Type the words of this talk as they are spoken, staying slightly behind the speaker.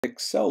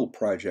Excel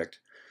project.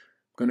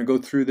 I'm going to go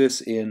through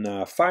this in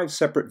 5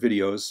 separate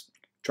videos,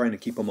 trying to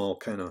keep them all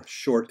kind of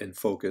short and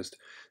focused.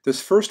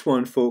 This first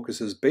one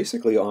focuses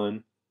basically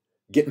on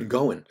getting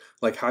going,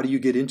 like how do you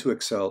get into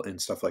Excel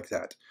and stuff like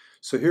that.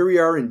 So here we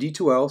are in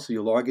D2L, so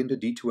you log into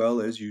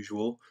D2L as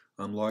usual.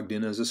 I'm logged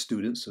in as a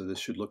student, so this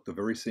should look the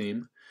very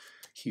same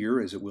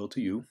here as it will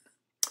to you.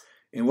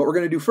 And what we're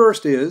going to do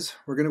first is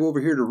we're going to go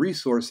over here to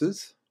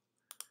Resources.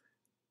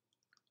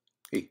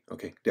 Hey,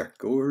 okay, there,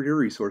 go over to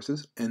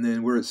Resources, and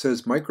then where it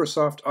says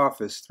Microsoft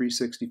Office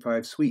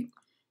 365 Suite,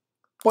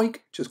 boink,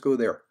 just go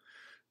there.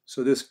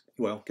 So this,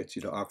 well, gets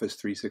you to Office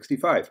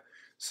 365.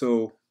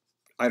 So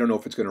I don't know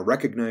if it's going to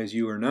recognize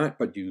you or not,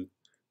 but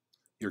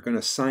you're going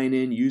to sign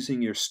in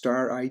using your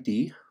star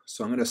ID.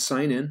 So I'm going to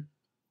sign in.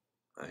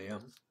 I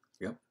am.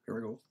 Yep, here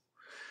we go.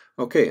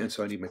 Okay, and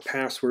so I need my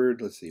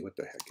password. Let's see, what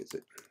the heck is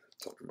it?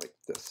 Something like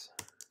this.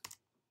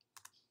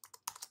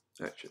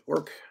 That should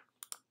work.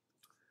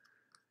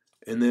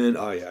 And then,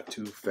 oh yeah,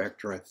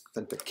 two-factor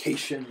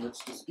authentication.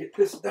 Let's just get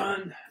this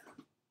done.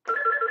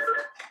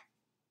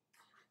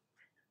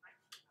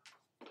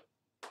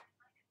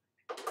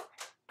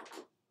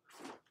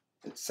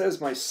 It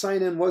says my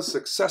sign-in was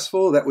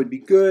successful. That would be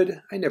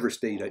good. I never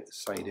stayed at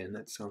sign in.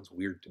 That sounds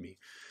weird to me.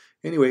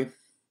 Anyway,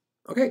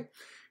 okay,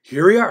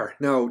 here we are.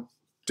 Now,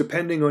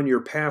 depending on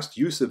your past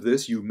use of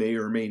this, you may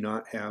or may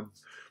not have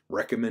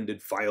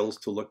recommended files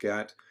to look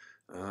at.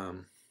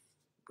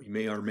 You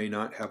may or may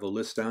not have a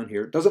list down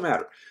here. It doesn't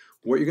matter.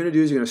 What you're going to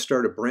do is you're going to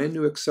start a brand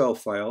new Excel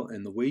file,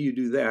 and the way you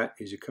do that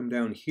is you come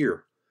down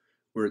here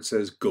where it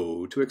says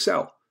Go to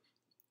Excel.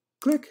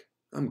 Click.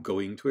 I'm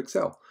going to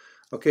Excel.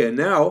 Okay, and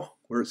now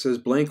where it says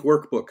Blank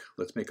Workbook,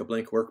 let's make a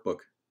blank workbook.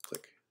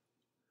 Click.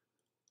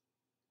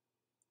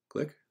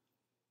 Click.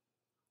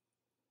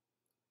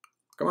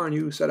 Come on,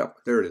 you set up.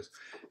 There it is.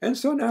 And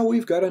so now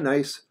we've got a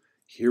nice,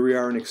 here we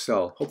are in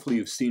Excel. Hopefully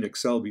you've seen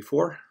Excel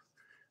before.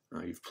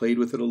 You've played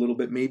with it a little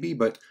bit maybe,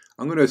 but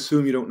I'm going to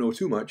assume you don't know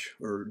too much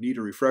or need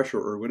a refresher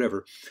or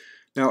whatever.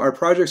 Now our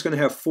project's going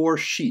to have 4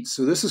 sheets.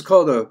 So this is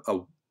called a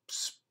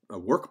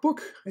workbook,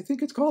 I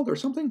think it's called, or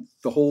something.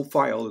 The whole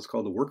file is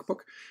called a workbook,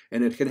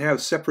 and it can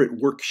have separate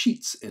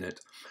worksheets in it.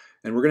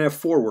 And we're going to have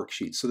 4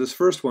 worksheets. So this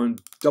first one,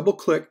 double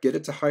click, get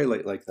it to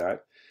highlight like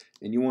that,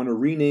 and you want to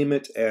rename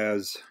it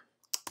as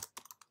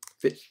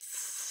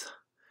Fits.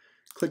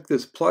 Click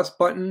this plus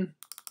button,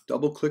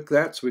 double click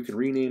that so we can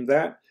rename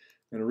that.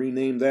 I'm going to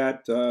rename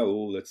that,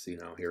 let's see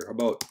now here. How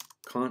about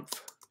conf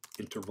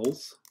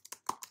intervals?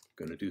 I'm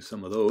going to do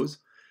some of those.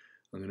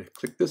 I'm going to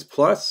click this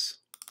plus,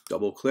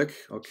 double click.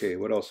 Okay,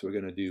 what else are we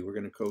going to do? We're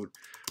going to code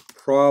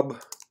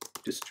prob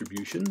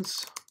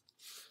distributions.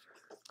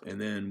 And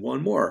then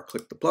one more.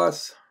 Click the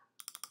plus,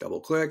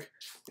 double click,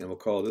 and we'll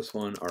call this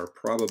one our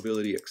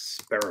probability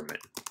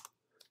experiment.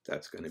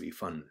 That's going to be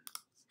fun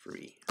for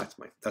me.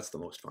 That's the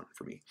most fun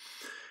for me.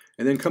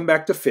 And then come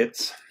back to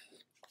fits.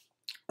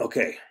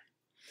 Okay.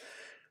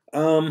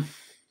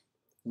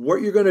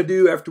 What you're going to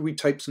do after we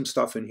type some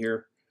stuff in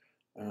here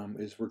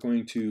is we're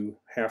going to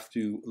have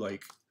to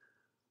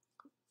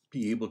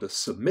be able to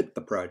submit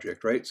the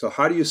project, right? So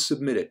how do you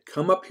submit it?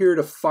 Come up here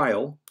to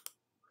File,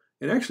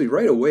 and actually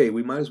right away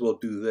we might as well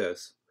do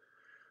this.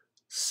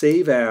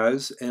 Save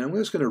as, and I'm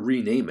just going to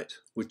rename it,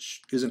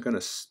 which isn't going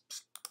to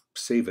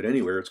save it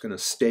anywhere. It's going to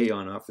stay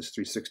on Office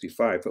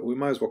 365, but we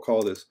might as well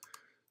call this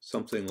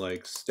something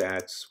like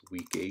Stats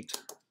Week 8,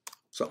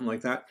 something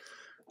like that.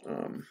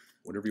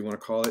 Whatever you want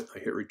to call it. I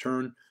hit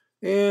return,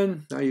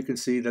 and now you can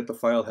see that the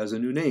file has a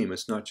new name.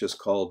 It's not just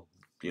called,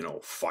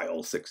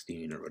 file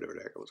 16 or whatever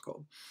the heck it was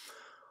called.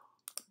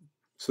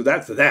 So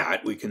that's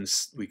that. We can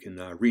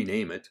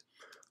rename it.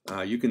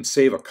 You can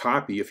save a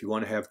copy if you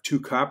want to have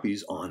 2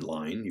 copies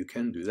online. You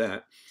can do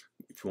that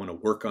if you want to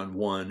work on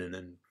one and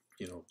then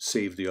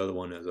save the other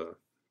one as a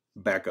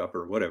backup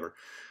or whatever.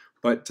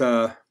 But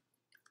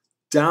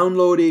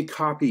download a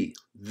copy.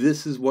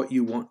 This is what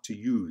you want to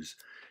use.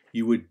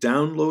 You would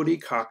download a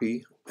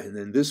copy, and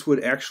then this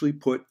would actually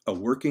put a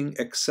working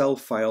Excel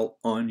file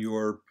on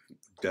your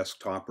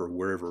desktop or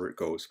wherever it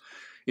goes,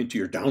 into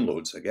your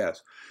downloads, I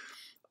guess.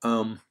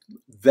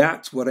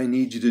 That's what I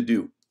need you to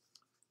do.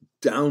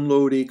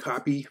 Download a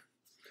copy,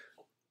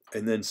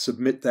 and then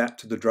submit that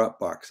to the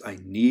Dropbox. I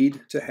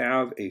need to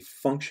have a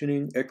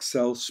functioning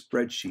Excel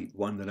spreadsheet,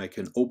 one that I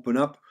can open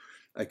up.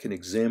 I can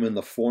examine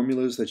the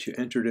formulas that you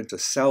entered into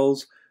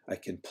cells. I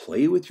can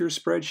play with your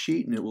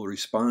spreadsheet and it will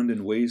respond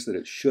in ways that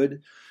it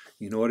should.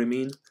 You know what I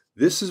mean?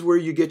 This is where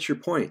you get your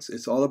points.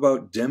 It's all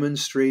about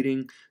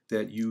demonstrating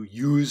that you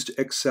used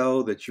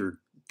Excel, that you're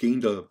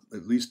gained at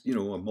least a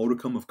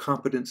modicum of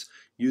competence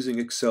using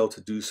Excel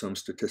to do some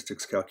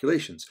statistics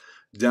calculations.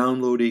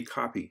 Download a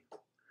copy.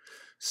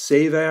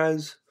 Save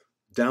as,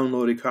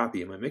 download a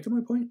copy. Am I making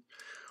my point?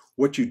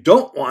 What you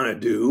don't want to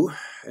do,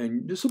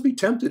 and this will be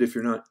tempted if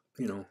you're not,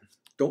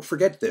 don't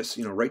forget this,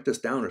 write this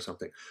down or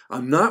something.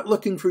 I'm not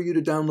looking for you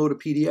to download a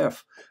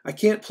PDF. I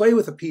can't play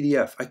with a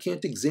PDF. I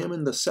can't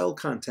examine the cell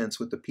contents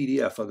with the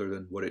PDF other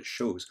than what it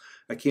shows.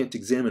 I can't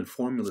examine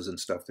formulas and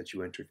stuff that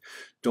you entered.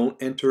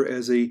 Don't enter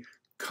as a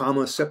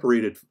comma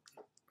separated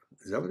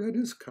Is that what that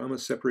is? Comma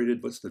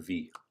separated, what's the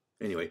V?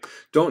 Anyway,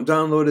 don't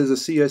download as a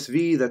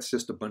CSV. That's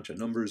just a bunch of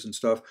numbers and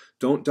stuff.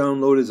 Don't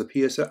download as a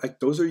PSF.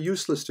 Those are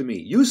useless to me.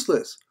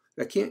 Useless.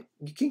 You can't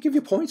give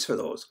you points for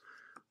those.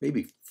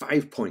 Maybe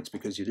 5 points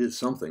because you did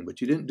something,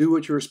 but you didn't do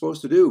what you were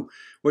supposed to do.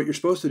 What you're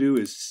supposed to do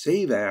is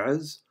save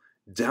as,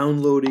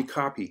 download a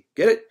copy.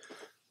 Get it?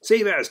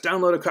 Save as,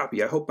 download a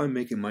copy. I hope I'm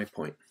making my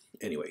point.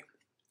 Anyway,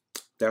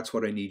 that's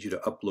what I need you to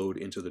upload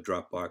into the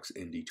Dropbox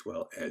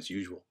ND12 as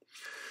usual.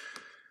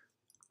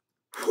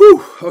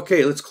 Whew,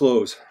 okay, let's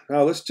close.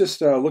 Now let's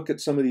just look at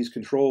some of these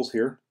controls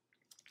here.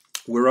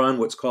 We're on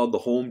what's called the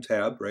Home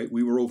tab, right?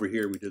 We were over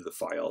here, we did the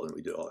file and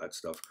we did all that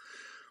stuff.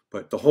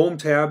 But the Home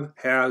tab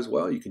has,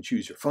 well, you can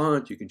choose your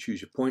font, you can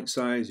choose your point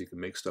size, you can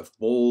make stuff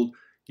bold,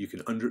 you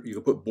can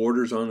put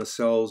borders on the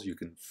cells, you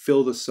can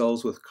fill the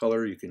cells with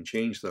color, you can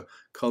change the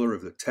color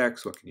of the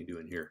text. What can you do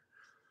in here?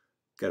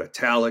 Got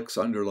italics,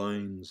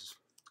 underlines,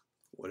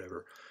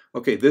 whatever.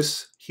 Okay,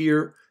 this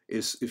here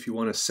is if you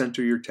want to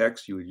center your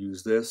text, you would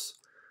use this.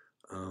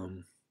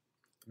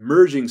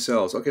 Merging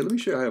cells. Okay, let me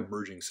show you how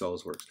merging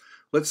cells works.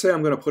 Let's say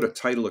I'm going to put a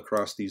title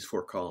across these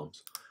 4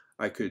 columns.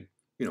 I could,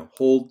 I'm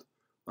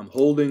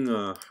holding,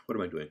 what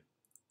am I doing?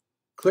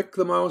 Click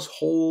the mouse,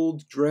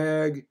 hold,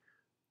 drag,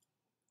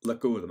 let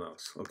go of the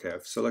mouse. Okay,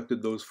 I've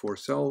selected those 4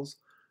 cells.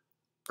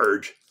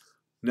 Merge.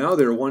 Now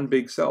they're one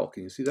big cell.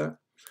 Can you see that?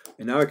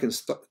 And now I can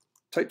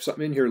type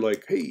something in here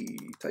like, hey,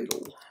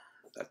 title.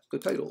 That's the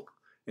title.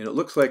 And it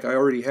looks like I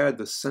already had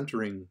the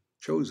centering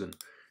chosen.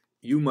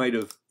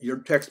 Your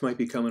text might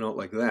be coming out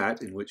like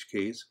that, in which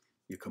case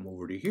you come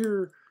over to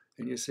here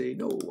and you say,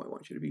 no, I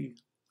want you to be,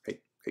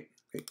 hey,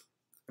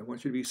 I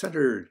want you to be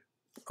centered.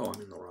 Oh,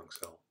 I'm in the wrong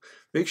cell.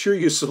 Make sure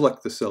you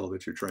select the cell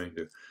that you're trying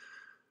to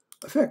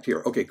affect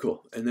here. Okay,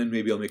 cool. And then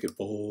maybe I'll make it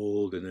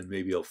bold, and then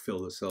maybe I'll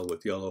fill the cell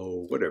with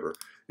yellow, whatever.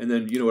 And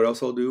then you know what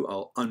else I'll do?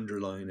 I'll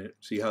underline it.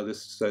 See how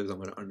this says I'm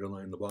going to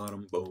underline the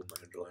bottom? Boom,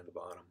 I underline the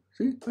bottom.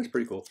 See, that's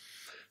pretty cool.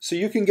 So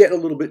you can get a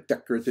little bit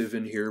decorative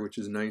in here, which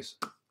is nice.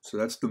 So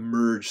that's the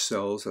merge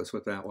cells. That's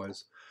what that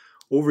was.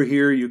 Over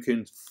here, you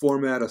can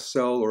format a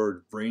cell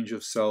or range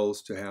of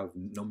cells to have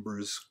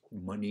numbers,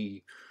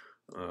 money,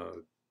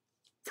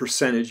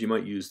 percentage. You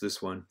might use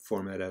this one,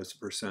 format as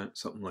 %,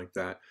 something like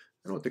that.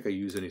 I don't think I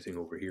use anything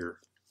over here.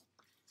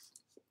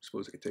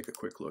 Suppose I could take a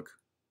quick look.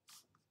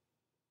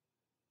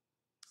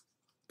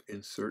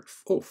 Insert,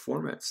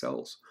 format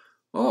cells.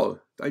 Oh,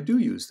 I do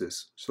use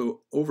this.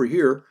 So over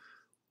here,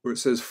 where it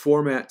says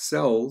format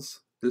cells,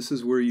 this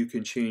is where you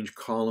can change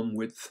column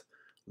width,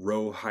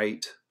 row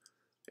height,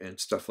 and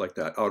stuff like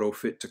that. Auto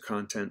fit to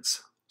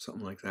contents,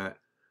 something like that.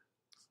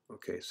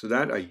 Okay, so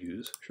that I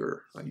use.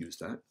 Sure, I use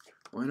that.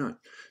 Why not?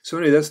 So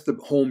anyway, that's the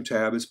Home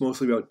tab. It's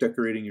mostly about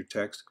decorating your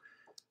text.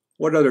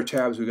 What other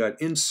tabs we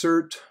got?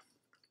 Insert.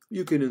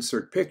 You can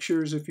insert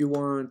pictures if you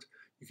want.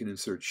 You can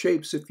insert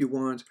shapes if you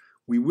want.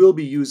 We will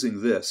be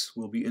using this.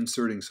 We'll be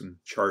inserting some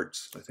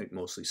charts. I think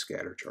mostly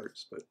scatter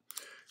charts. But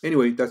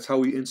anyway, that's how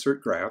we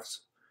insert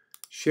graphs.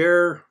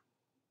 Share.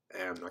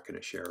 I'm not going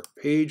to share.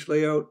 Page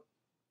layout.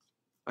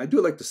 I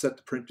do like to set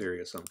the print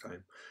area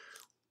sometime.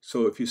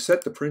 So if you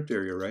set the print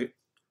area right,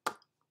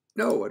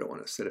 no, I don't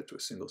want to set it to a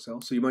single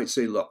cell. So you might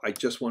say, look, I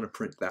just want to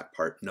print that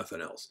part,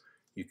 nothing else.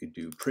 You could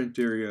do print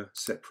area,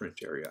 set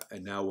print area.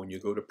 And now when you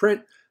go to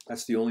print,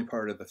 that's the only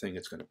part of the thing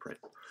it's going to print.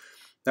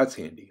 That's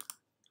handy.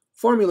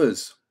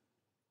 Formulas.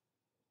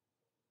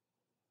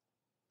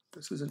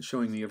 This isn't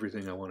showing me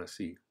everything I want to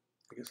see.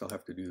 I guess I'll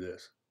have to do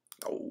this.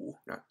 Oh,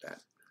 not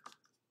that.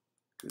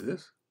 Do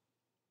this.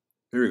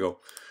 There we go.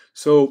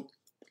 So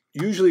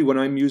usually when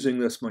I'm using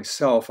this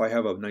myself, I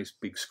have a nice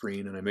big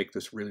screen and I make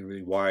this really,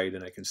 really wide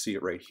and I can see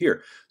it right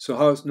here. So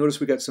notice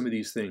we got some of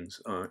these things.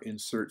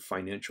 Insert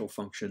financial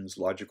functions,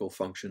 logical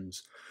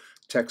functions,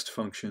 text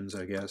functions,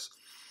 I guess.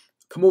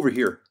 Come over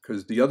here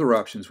because the other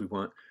options we're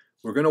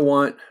going to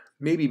want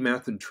maybe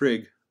math and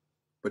trig,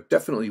 but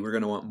definitely we're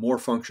going to want more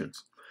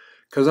functions.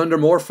 Because under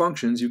more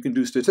functions, you can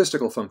do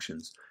statistical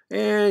functions.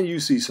 And you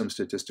see some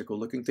statistical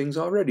looking things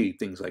already.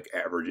 Things like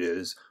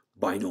averages,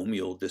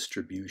 binomial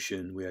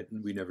distribution.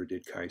 We never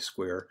did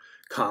chi-square.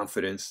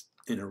 Confidence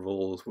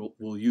intervals.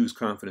 We'll use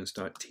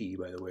confidence.t,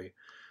 by the way.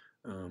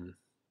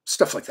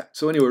 Stuff like that.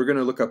 So anyway, we're going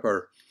to look up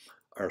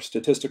our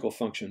statistical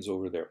functions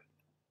over there.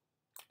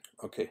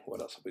 Okay,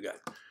 what else have we got?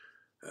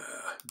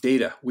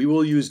 Data. We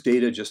will use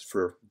data just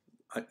for,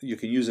 you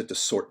can use it to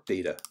sort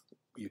data.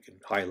 You can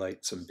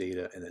highlight some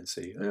data and then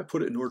say,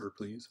 put it in order,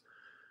 please.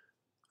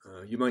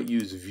 You might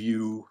use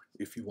view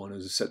if you want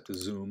to set the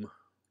zoom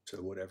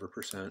to whatever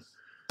 %.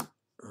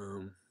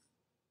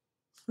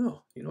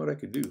 Oh, you know what I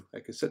could do? I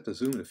could set the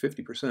zoom to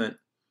 50%.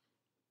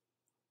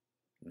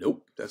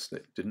 Nope,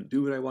 didn't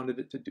do what I wanted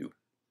it to do.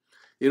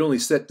 It only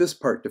set this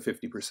part to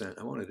 50%.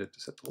 I wanted it to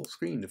set the whole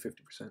screen to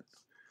 50%.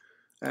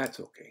 That's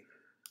okay.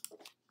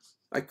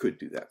 I could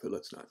do that, but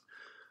let's not.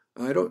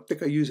 I don't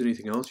think I use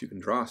anything else. You can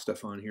draw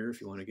stuff on here if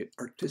you want to get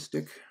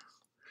artistic.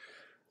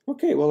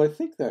 Okay, well, I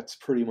think that's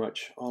pretty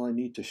much all I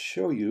need to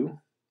show you.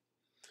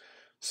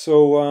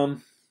 So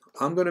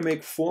I'm going to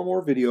make 4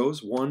 more videos,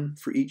 one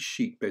for each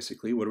sheet,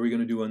 basically. What are we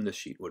going to do on this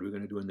sheet? What are we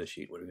going to do on this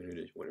sheet? What are we going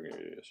to do? What are we going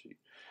to do on this sheet?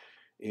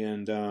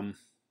 And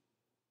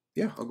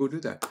yeah, I'll go do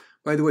that.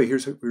 By the way,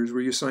 here's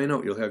where you sign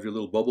out. You'll have your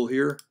little bubble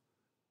here,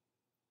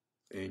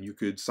 and you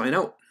could sign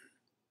out.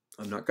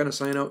 I'm not going to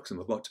sign out because I'm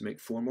about to make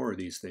 4 more of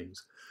these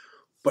things.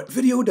 But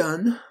video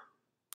done.